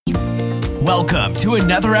Welcome to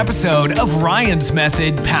another episode of Ryan's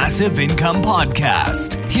Method Passive Income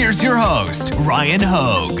Podcast. Here's your host, Ryan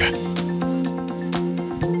Hogue.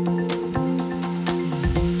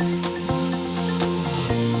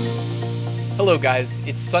 Hello guys,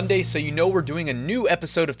 it's Sunday, so you know we're doing a new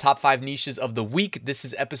episode of Top 5 Niches of the Week. This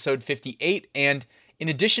is episode 58, and in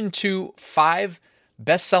addition to 5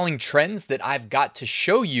 best-selling trends that I've got to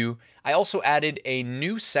show you, I also added a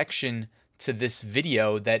new section to this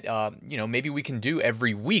video that, maybe we can do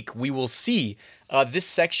every week. We will see. This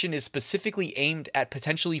section is specifically aimed at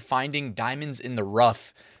potentially finding diamonds in the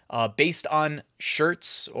rough based on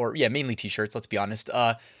shirts, or mainly t-shirts, let's be honest.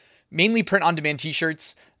 Mainly print-on-demand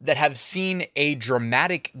t-shirts that have seen a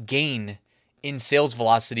dramatic gain in sales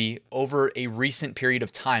velocity over a recent period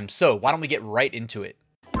of time. So why don't we get right into it?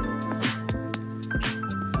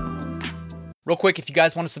 Real quick, if you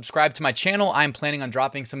guys want to subscribe to my channel, I'm planning on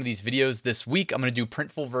dropping some of these videos this week. I'm going to do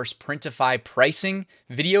Printful versus Printify pricing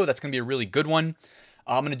video. That's going to be a really good one.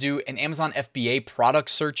 I'm going to do an Amazon FBA product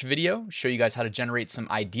search video, show you guys how to generate some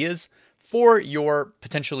ideas for your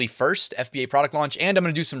potentially first FBA product launch. And I'm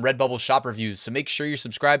going to do some Redbubble shop reviews. So make sure you're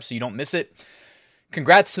subscribed so you don't miss it.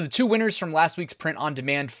 Congrats to the 2 winners from last week's Print on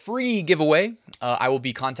Demand free giveaway. I will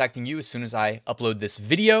be contacting you as soon as I upload this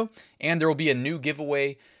video. And there will be a new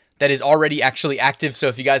giveaway that is already actually active. So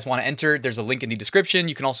if you guys want to enter, there's a link in the description.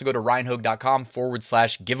 You can also go to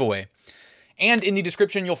ryanhogue.com/giveaway. And in the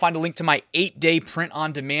description, you'll find a link to my 8-day print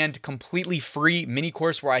on demand, completely free mini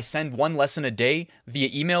course where I send 1 lesson a day via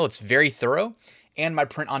email. It's very thorough. And my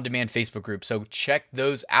print on demand Facebook group. So check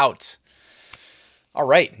those out. All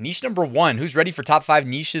right, niche number 1. Who's ready for top 5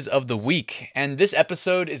 niches of the week? And this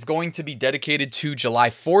episode is going to be dedicated to July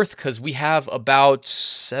 4th because we have about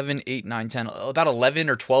about 11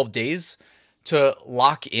 or 12 days to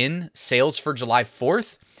lock in sales for July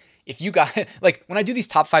 4th. If you got, when I do these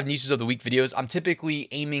top 5 niches of the week videos, I'm typically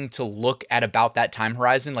aiming to look at about that time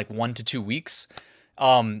horizon, like 1 to 2 weeks.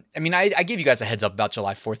 I gave you guys a heads up about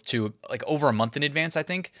July 4th too, like over a month in advance, I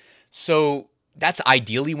think. So that's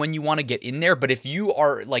ideally when you want to get in there. But if you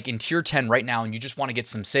are like in tier 10 right now and you just want to get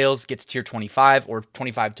some sales, get to tier 25 or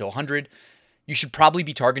 25 to 100, you should probably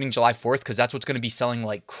be targeting July 4th because that's what's going to be selling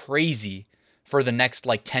like crazy for the next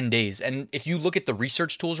 10 days. And if you look at the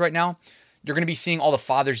research tools right now, you're going to be seeing all the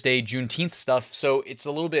Father's Day, Juneteenth stuff. So it's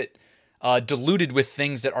a little bit diluted with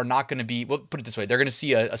things that are not going to be, well, put it this way, they're going to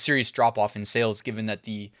see a serious drop off in sales given that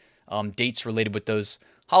the dates related with those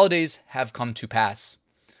holidays have come to pass.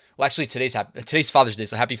 Well, actually, today's Father's Day,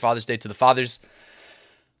 so happy Father's Day to the fathers.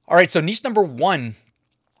 All right, so niche number 1,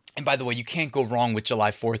 and by the way, you can't go wrong with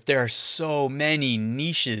July 4th. There are so many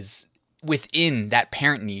niches within that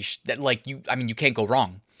parent niche that you can't go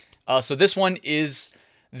wrong. So this one is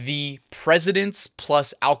the Presidents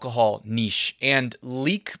plus Alcohol niche, and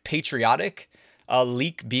Leak Patriotic,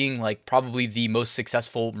 Leak being probably the most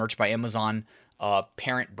successful Merch by Amazon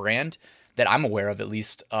parent brand that I'm aware of, at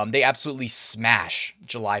least. They absolutely smash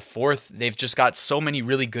July 4th. They've just got so many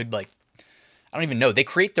really good, I don't even know. They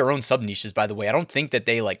create their own sub niches, by the way. I don't think that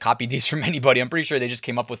they copied these from anybody. I'm pretty sure they just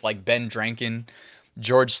came up with Ben Drankin,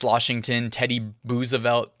 George Sloshington, Teddy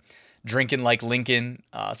Boozevelt, Drinking Like Lincoln.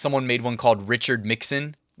 Someone made one called Richard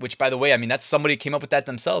Mixon, which, by the way, that's somebody came up with that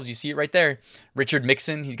themselves. You see it right there. Richard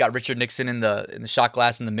Mixon. He's got Richard Nixon in the shot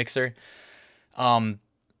glass and the mixer.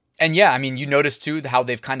 And yeah, you notice too how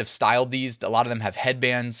they've kind of styled these. A lot of them have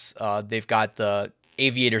headbands. They've got the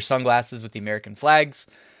aviator sunglasses with the American flags.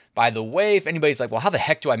 By the way, if anybody's like, well, how the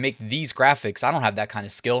heck do I make these graphics? I don't have that kind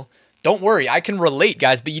of skill. Don't worry, I can relate,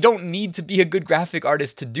 guys, but you don't need to be a good graphic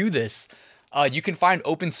artist to do this. You can find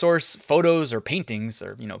open source photos or paintings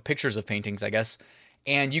or, pictures of paintings, I guess.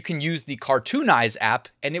 And you can use the Cartoonize app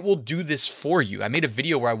and it will do this for you. I made a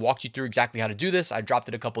video where I walked you through exactly how to do this. I dropped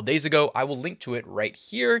it a couple days ago. I will link to it right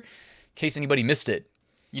here in case anybody missed it.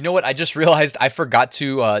 You know what? I just realized I forgot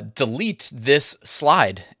to delete this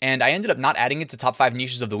slide and I ended up not adding it to top 5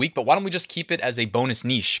 niches of the week, but why don't we just keep it as a bonus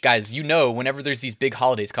niche? Guys, whenever there's these big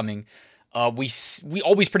holidays coming, we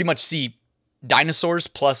always pretty much see dinosaurs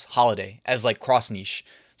plus holiday as cross niche.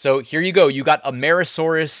 So here you go. You got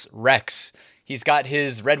Amerisaurus Rex. He's got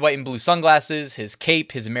his red, white, and blue sunglasses, his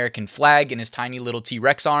cape, his American flag, and his tiny little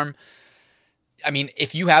T-Rex arm.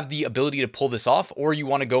 If you have the ability to pull this off, or you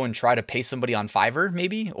want to go and try to pay somebody on Fiverr,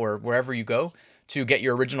 maybe, or wherever you go to get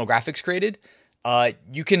your original graphics created,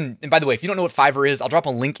 you can, and by the way, if you don't know what Fiverr is, I'll drop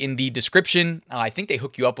a link in the description. I think they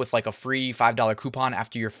hook you up with a free $5 coupon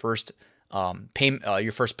after your first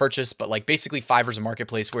your first purchase. But basically Fiverr's a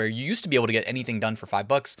marketplace where you used to be able to get anything done for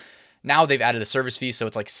 $5. Now they've added a service fee, so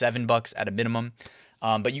it's $7 at a minimum.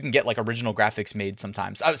 But you can get like original graphics made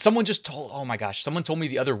sometimes. Someone told me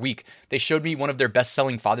the other week, they showed me one of their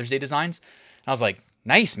best-selling Father's Day designs. And I was like,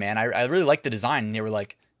 nice, man. I really like the design. And they were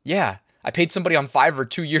like, yeah, I paid somebody on Fiverr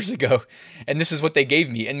 2 years ago, and this is what they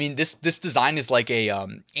gave me. I mean, this design is like a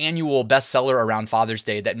annual bestseller around Father's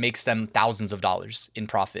Day that makes them thousands of dollars in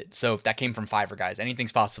profit. So that came from Fiverr, guys.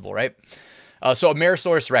 Anything's possible, right? So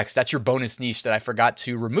Amerisaurus Rex, that's your bonus niche that I forgot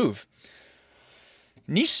to remove.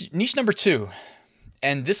 Niche number 2,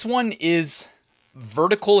 and this one is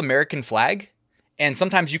vertical American flag. And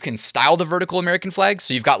sometimes you can style the vertical American flag.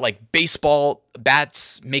 So you've got like baseball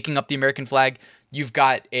bats making up the American flag. You've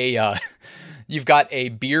got a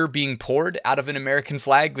beer being poured out of an American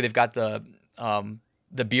flag. They've got the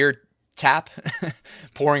beer tap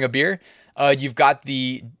pouring a beer. You've got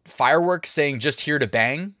the fireworks saying "just here to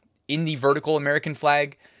bang" in the vertical American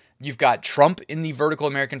flag. You've got Trump in the vertical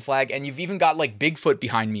American flag, and you've even got like Bigfoot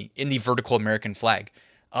behind me in the vertical American flag.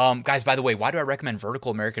 Guys, by the way, why do I recommend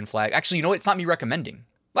vertical American flag? Actually, you know what? It's not me recommending.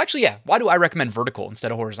 Well, actually, yeah. Why do I recommend vertical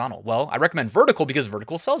instead of horizontal? Well, I recommend vertical because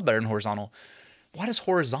vertical sells better than horizontal. Why does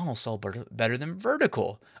horizontal sell better than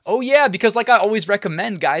vertical? Oh yeah, because like I always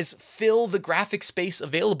recommend, guys, fill the graphic space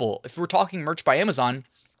available. If we're talking merch by Amazon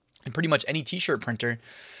and pretty much any t-shirt printer,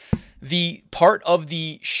 the part of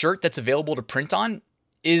the shirt that's available to print on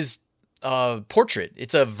is portrait.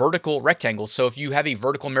 It's a vertical rectangle. So if you have a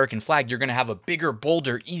vertical American flag, you're going to have a bigger,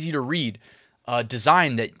 bolder, easy to read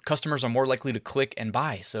design that customers are more likely to click and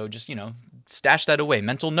buy. So just, stash that away.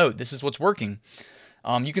 Mental note, this is what's working.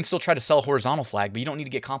 You can still try to sell a horizontal flag, but you don't need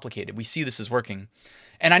to get complicated. We see this is working.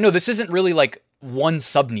 And I know this isn't really like one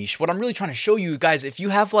sub niche. What I'm really trying to show you guys, if you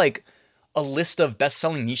have like a list of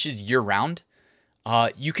best-selling niches year round,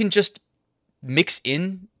 you can just mix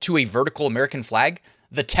in to a vertical American flag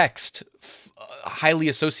the text highly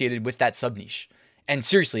associated with that sub niche. And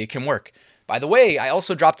seriously, it can work. By the way, I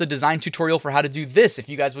also dropped a design tutorial for how to do this. If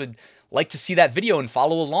you guys would like to see that video and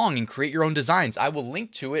follow along and create your own designs, I will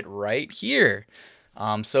link to it right here.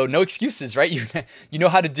 So no excuses, right? You know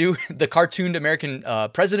how to do the cartooned American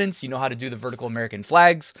presidents. You know how to do the vertical American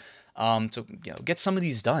flags. So get some of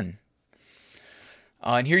these done.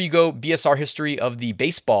 And here you go, BSR history of the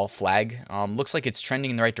baseball flag. Looks like it's trending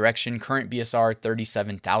in the right direction. Current BSR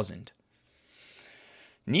 37,000.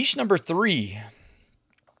 Niche number 3.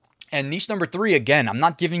 And niche number 3, again, I'm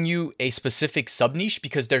not giving you a specific sub niche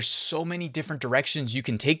because there's so many different directions you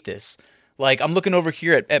can take this. Like I'm looking over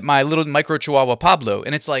here at my little micro Chihuahua Pablo,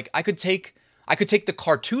 and it's like I could take the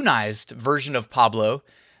cartoonized version of Pablo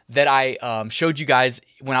that I showed you guys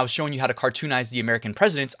when I was showing you how to cartoonize the American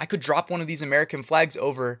presidents. I could drop one of these American flags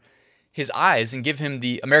over his eyes and give him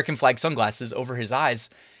the American flag sunglasses over his eyes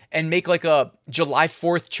and make like a July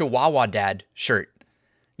 4th Chihuahua dad shirt.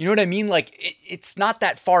 You know what I mean? Like it's not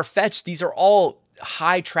that far-fetched. These are all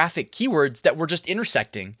high traffic keywords that we're just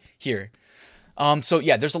intersecting here. So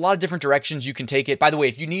yeah, there's a lot of different directions you can take it. By the way,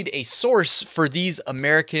 if you need a source for these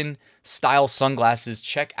American style sunglasses,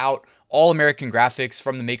 check out All American Graphics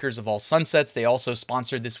from the makers of All Sunsets. They also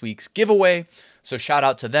sponsored this week's giveaway. So shout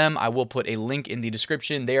out to them. I will put a link in the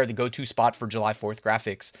description. They are the go-to spot for July 4th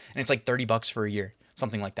graphics. And it's like $30 for a year,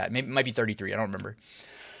 something like that. Maybe it might be 33. I don't remember.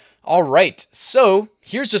 All right, so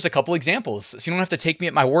here's just a couple examples. So you don't have to take me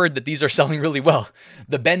at my word that these are selling really well.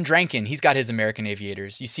 The Ben Drankin, he's got his American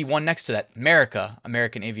Aviators. You see one next to that,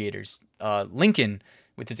 American Aviators. Lincoln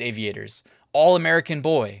with his Aviators. All American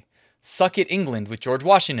Boy. Suck It England with George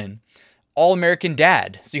Washington. All American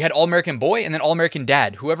Dad. So you had All American Boy and then All American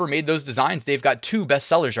Dad. Whoever made those designs, they've got 2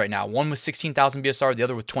 bestsellers right now. One with 16,000 BSR, the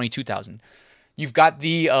other with 22,000. You've got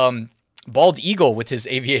the Bald Eagle with his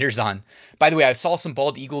aviators on. By the way, I saw some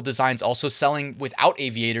Bald Eagle designs also selling without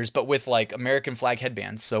aviators, but with like American flag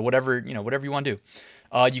headbands. So whatever you want to do.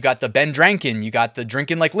 You got the Ben Drankin, you got the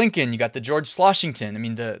Drinkin' Like Lincoln, you got the George Sloshington. I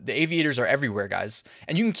mean, the aviators are everywhere, guys.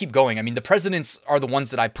 And you can keep going. I mean, the presidents are the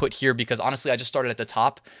ones that I put here because honestly, I just started at the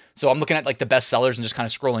top. So I'm looking at like the best sellers and just kind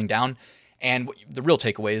of scrolling down. And the real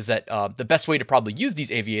takeaway is that the best way to probably use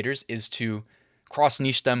these aviators is to cross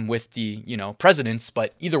niche them with the, presidents,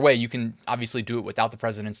 but either way, you can obviously do it without the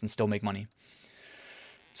presidents and still make money.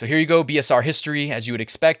 So here you go, BSR history, as you would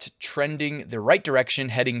expect, trending the right direction,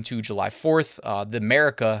 heading to July 4th. The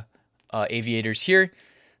America aviators here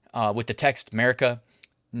with the text America,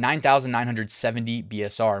 9,970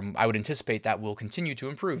 BSR. I would anticipate that will continue to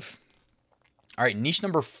improve. All right, niche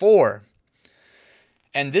number 4.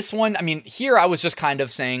 And this one, I mean, here I was just kind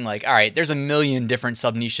of saying like, all right, there's a million different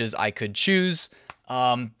sub niches I could choose.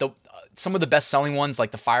 Some of the best selling ones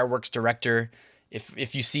like the fireworks director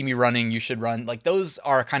If you see me running, you should run. Like those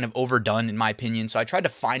are kind of overdone in my opinion. So I tried to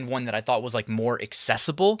find one that I thought was like more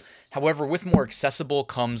accessible. However, with more accessible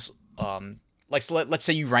comes so let's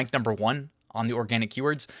say you rank number 1 on the organic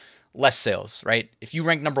keywords, less sales, right? If you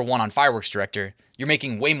rank number 1 on Fireworks Director, you're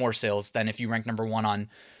making way more sales than if you rank number 1 on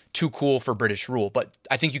Too Cool for British Rule. But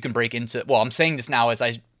I think you can break into, well, I'm saying this now as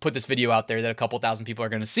I put this video out there that a couple thousand people are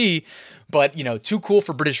going to see, but Too Cool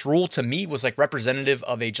for British Rule to me was like representative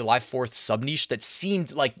of a July 4th sub niche that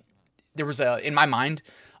seemed like there was in my mind,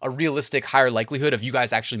 a realistic higher likelihood of you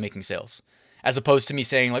guys actually making sales. As opposed to me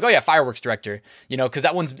saying like, oh yeah, Fireworks Director, because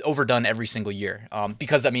that one's overdone every single year.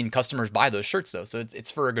 Because customers buy those shirts though, so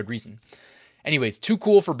it's for a good reason. Anyways, Too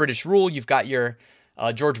Cool for British Rule. You've got your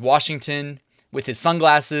George Washington with his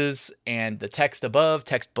sunglasses and the text above,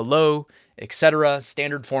 text below, etc.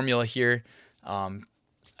 Standard formula here.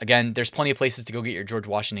 Again, there's plenty of places to go get your George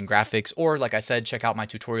Washington graphics, or like I said, check out my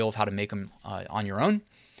tutorial of how to make them on your own.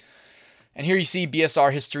 And here you see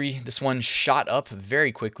BSR history. This one shot up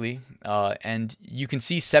very quickly, and you can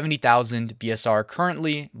see 70,000 BSR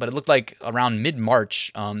currently, but it looked like around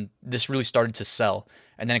mid-March, this really started to sell,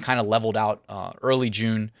 and then it kind of leveled out early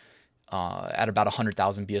June at about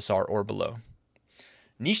 100,000 BSR or below.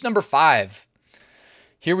 Niche number 5.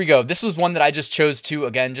 Here we go. This was one that I just chose to,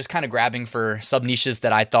 again, just kind of grabbing for sub-niches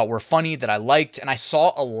that I thought were funny, that I liked, and I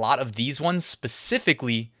saw a lot of these ones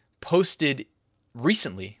specifically posted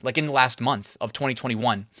recently, like in the last month of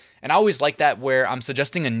 2021. And I always like that where I'm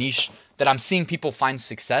suggesting a niche that I'm seeing people find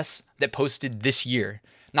success that posted this year.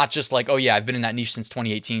 Not just like, oh yeah, I've been in that niche since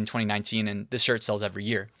 2018, 2019, and this shirt sells every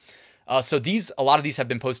year. So a lot of these have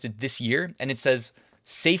been posted this year, and it says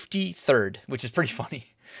safety third, which is pretty funny.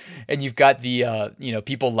 And you've got the,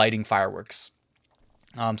 people lighting fireworks.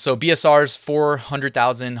 So BSRs,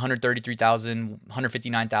 400,000, 133,000,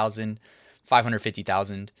 159,000,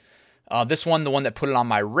 550,000. This one, the one that put it on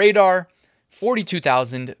my radar,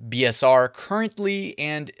 42,000 BSR currently,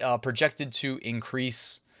 and projected to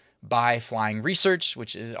increase by Flying Research,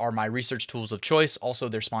 which are my research tools of choice. Also,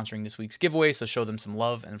 they're sponsoring this week's giveaway, so show them some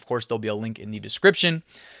love. And of course, there'll be a link in the description.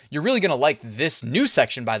 You're really going to like this new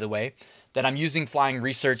section, by the way, that I'm using Flying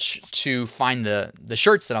Research to find the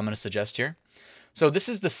shirts that I'm going to suggest here. So this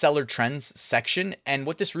is the seller trends section. And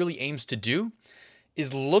what this really aims to do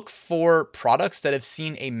is look for products that have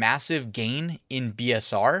seen a massive gain in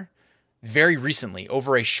BSR very recently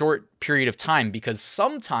over a short period of time, because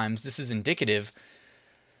sometimes this is indicative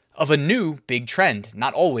of a new big trend.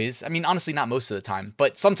 Not always. I mean, honestly, not most of the time,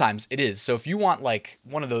 but sometimes it is. So if you want like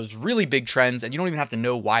one of those really big trends and you don't even have to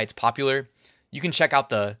know why it's popular, you can check out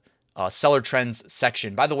the seller trends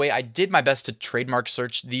section. By the way, I did my best to trademark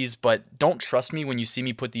search these, but don't trust me when you see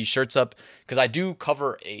me put these shirts up, because I do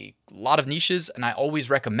cover a lot of niches, and I always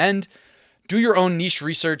recommend do your own niche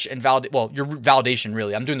research and your validation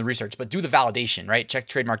really. I'm doing the research, but do the validation, right? Check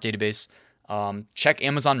trademark database, check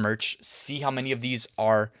Amazon merch, see how many of these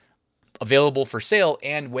are available for sale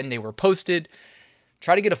and when they were posted.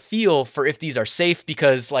 Try to get a feel for if these are safe,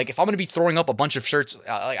 because like if I'm going to be throwing up a bunch of shirts,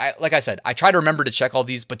 like I said, I try to remember to check all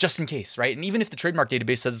these, but just in case, right? And even if the trademark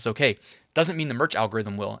database says it's okay, doesn't mean the merch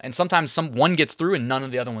algorithm will. And sometimes one gets through and none of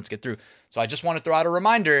the other ones get through. So I just want to throw out a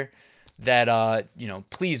reminder that,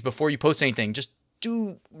 please, before you post anything, just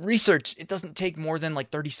do research. It doesn't take more than like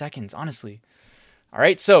 30 seconds, honestly. All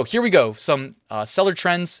right, so here we go. Some seller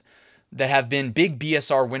trends that have been big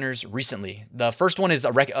BSR winners recently. The first one is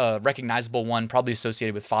a recognizable one, probably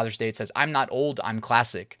associated with Father's Day. It says, "I'm not old, I'm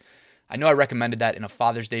classic." I know I recommended that in a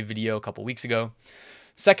Father's Day video a couple weeks ago.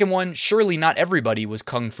 Second one, "Surely not everybody was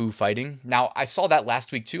kung fu fighting." Now, I saw that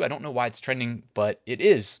last week too. I don't know why it's trending, but it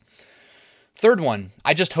is. Third one,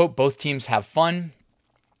 "I just hope both teams have fun."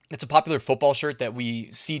 It's a popular football shirt that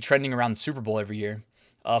we see trending around the Super Bowl every year.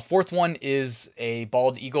 Fourth one is a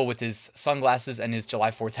bald eagle with his sunglasses and his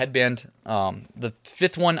July 4th headband. The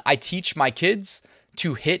fifth one, "I teach my kids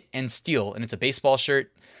to hit and steal," and it's a baseball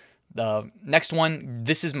shirt. The next one,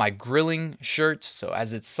 "This is my grilling shirt." So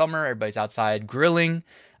as it's summer, everybody's outside grilling.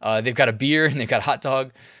 They've got a beer and they've got a hot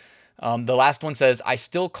dog. The last one says, "I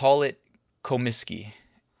still call it Comiskey."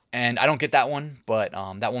 And I don't get that one, but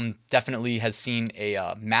that one definitely has seen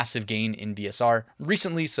a massive gain in BSR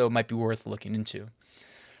recently, so it might be worth looking into.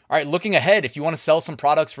 All right, looking ahead, if you want to sell some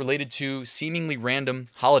products related to seemingly random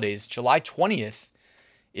holidays, July 20th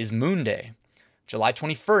is Moon Day. July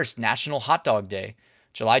 21st, National Hot Dog Day.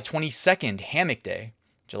 July 22nd, Hammock Day.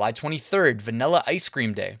 July 23rd, Vanilla Ice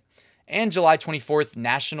Cream Day. And July 24th,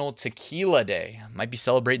 National Tequila Day. Might be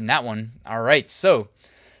celebrating that one. All right, so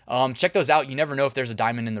check those out. You never know if there's a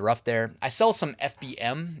diamond in the rough there. I sell some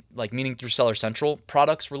FBM, like meaning through Seller Central,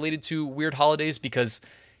 products related to weird holidays, because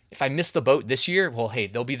if I miss the boat this year, well, hey,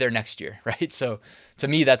 they'll be there next year, right? So to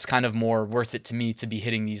me, that's kind of more worth it to me to be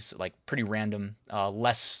hitting these like pretty random,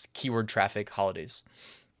 less keyword traffic holidays.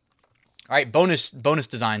 All right, bonus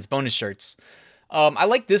designs, bonus shirts. I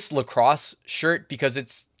like this lacrosse shirt because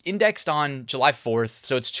it's indexed on July 4th.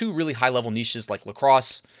 So it's two really high level niches like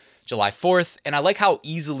lacrosse, July 4th. And I like how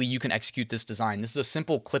easily you can execute this design. This is a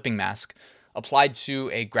simple clipping mask applied to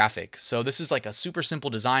a graphic. So this is like a super simple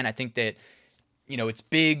design. I think that, it's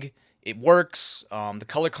big, it works. The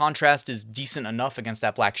color contrast is decent enough against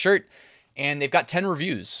that black shirt, and they've got 10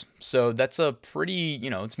 reviews. So that's a pretty,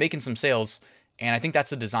 it's making some sales. And I think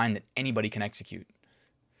that's a design that anybody can execute.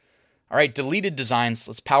 All right, deleted designs.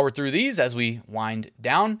 Let's power through these as we wind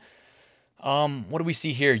down. What do we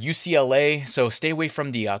see here? UCLA. So stay away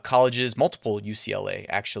from the colleges, multiple UCLA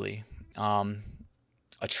actually.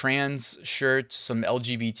 A trans shirt, some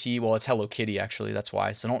LGBT. Well, it's Hello Kitty actually. That's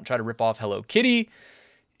why. So don't try to rip off Hello Kitty.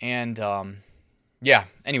 And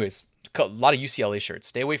anyways, a lot of UCLA shirts.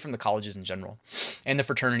 Stay away from the colleges in general and the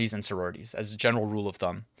fraternities and sororities as a general rule of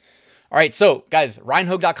thumb. All right, so guys,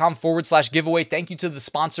 ryanhogue.com/giveaway. Thank you to the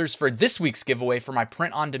sponsors for this week's giveaway for my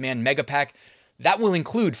print-on-demand mega pack. That will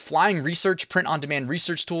include Flying Research print-on-demand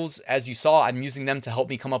research tools. As you saw, I'm using them to help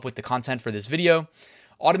me come up with the content for this video.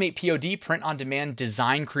 Automate POD, print-on-demand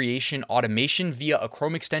design creation automation via a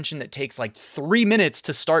Chrome extension that takes like 3 minutes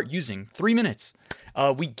to start using. 3 minutes.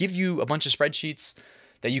 We give you a bunch of spreadsheets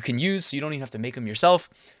that you can use, so you don't even have to make them yourself.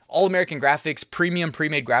 All American Graphics, premium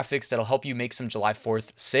pre-made graphics that'll help you make some July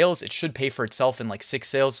 4th sales. It should pay for itself in like 6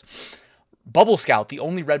 sales. Bubble Scout, the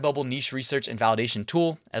only Redbubble niche research and validation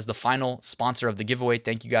tool, as the final sponsor of the giveaway.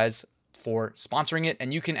 Thank you guys for sponsoring it.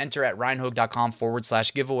 And you can enter at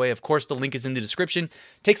ryanhogue.com/giveaway. Of course, the link is in the description.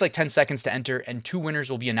 It takes like 10 seconds to enter, and 2 winners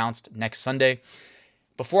will be announced next Sunday.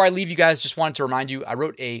 Before I leave you guys, just wanted to remind you, I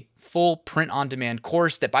wrote a full print-on-demand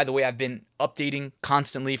course that, by the way, I've been updating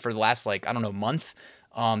constantly for the last, month.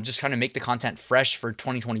 Just kind of make the content fresh for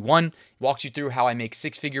 2021. Walks you through how I make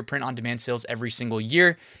 6-figure print-on-demand sales every single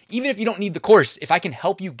year. Even if you don't need the course, if I can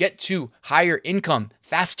help you get to higher income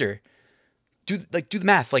faster, do the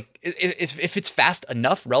math. If it's fast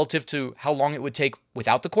enough relative to how long it would take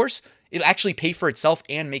without the course, it'll actually pay for itself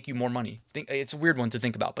and make you more money. It's a weird one to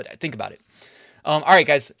think about, but think about it. All right,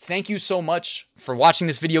 guys, thank you so much for watching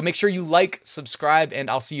this video. Make sure you like, subscribe, and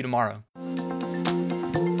I'll see you tomorrow.